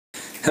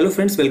Hello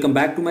friends, welcome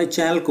back to my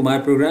channel Kumar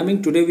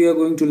Programming. Today we are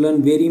going to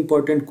learn very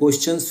important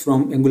questions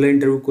from Angular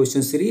interview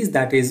question series,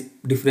 that is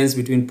difference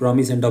between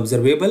promise and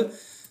observable.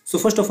 So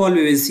first of all,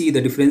 we will see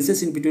the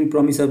differences in between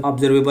promise and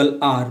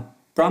observable are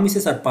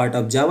promises are part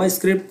of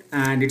JavaScript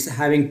and it's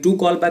having two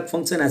callback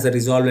function as a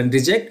resolve and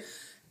reject,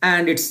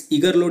 and it's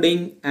eager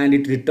loading and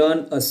it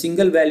return a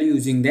single value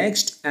using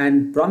next,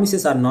 and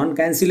promises are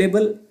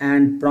non-cancelable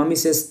and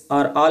promises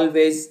are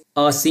always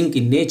async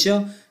in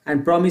nature,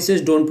 and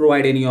promises don't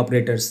provide any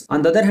operators.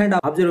 On the other hand,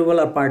 observable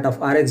are part of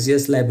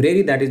Rxjs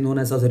Library, that is known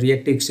as a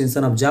reactive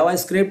extension of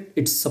JavaScript.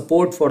 It's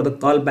support for the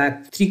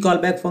three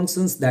callback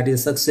functions, that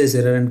is success,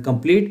 error and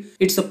complete.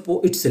 It's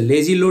a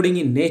lazy loading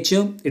in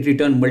nature. It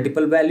returns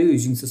multiple value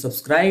using the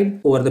subscribe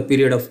over the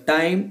period of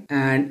time,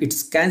 and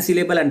it's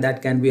cancelable and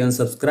that can be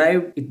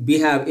unsubscribed. We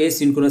have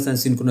asynchronous and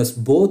synchronous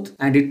both,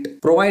 and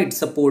it provides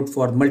support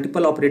for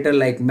multiple operator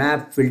like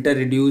map, filter,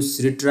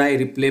 reduce, retry,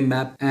 replay,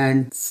 map,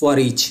 and for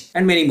each,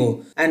 and many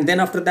more. And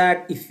then after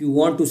that, if you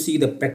want to see the